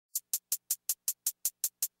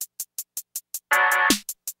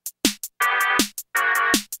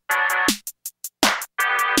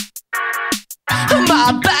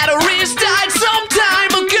My batteries died some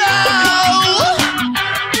time ago.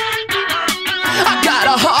 I got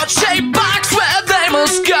a heart-shaped box where they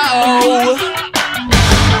must go.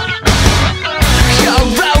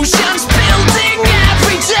 Corrosion's building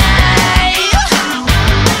every day.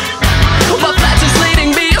 My flesh is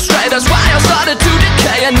leading me astray. That's why I started to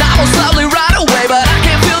decay, and I will slowly rot away, but I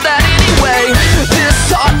can't feel that anyway. This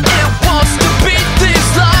heart, it wants to beat. These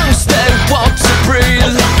lungs, they want to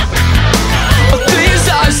breathe. These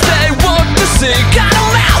eyes, they want to see. Got a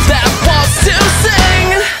mouth that wants to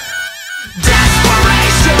sing.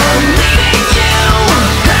 Desperation, needing you.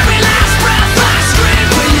 Every last breath I scream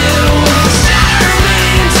for you. Shatter me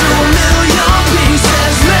into a million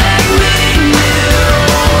pieces. Make me new.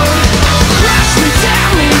 Crush me, tear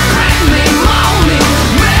me, break me, mold me.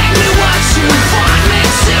 Make me what you want me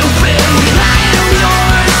to be. I am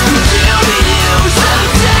yours, but you to you. So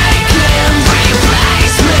take and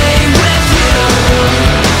replace me with you.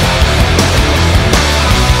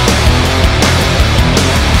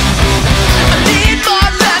 I need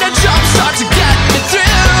more than a jump start to get me through.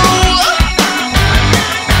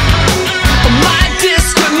 My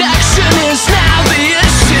disconnection is now the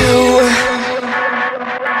issue.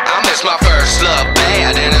 I miss my first love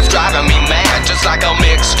bad, and it's driving me mad. Just like a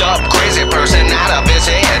mixed up crazy person out of his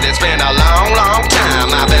head. It's been a long, long time,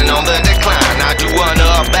 I've been on the decline. I do an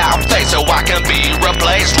about face so I can be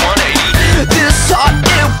replaced 180. This heart,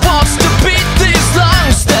 it wants to beat. These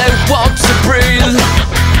lungs, they want to breathe.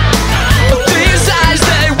 These eyes,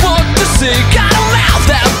 they want to see. Got a mouth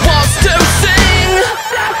that wants to sing.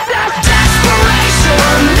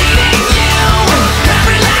 Desperation, needing you.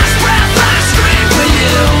 Every last breath I scream for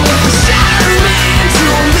you. Shatter me into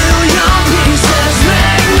a million pieces.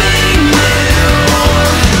 Make me new.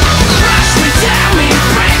 Crush me, tear me,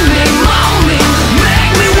 break me, mold me.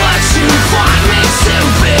 Make me what you want me to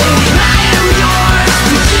be. I am yours,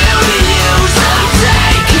 but you to you. So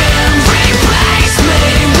take and replace me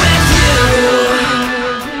with you.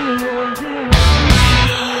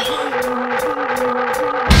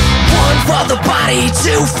 One for the body,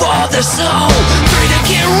 two for the soul.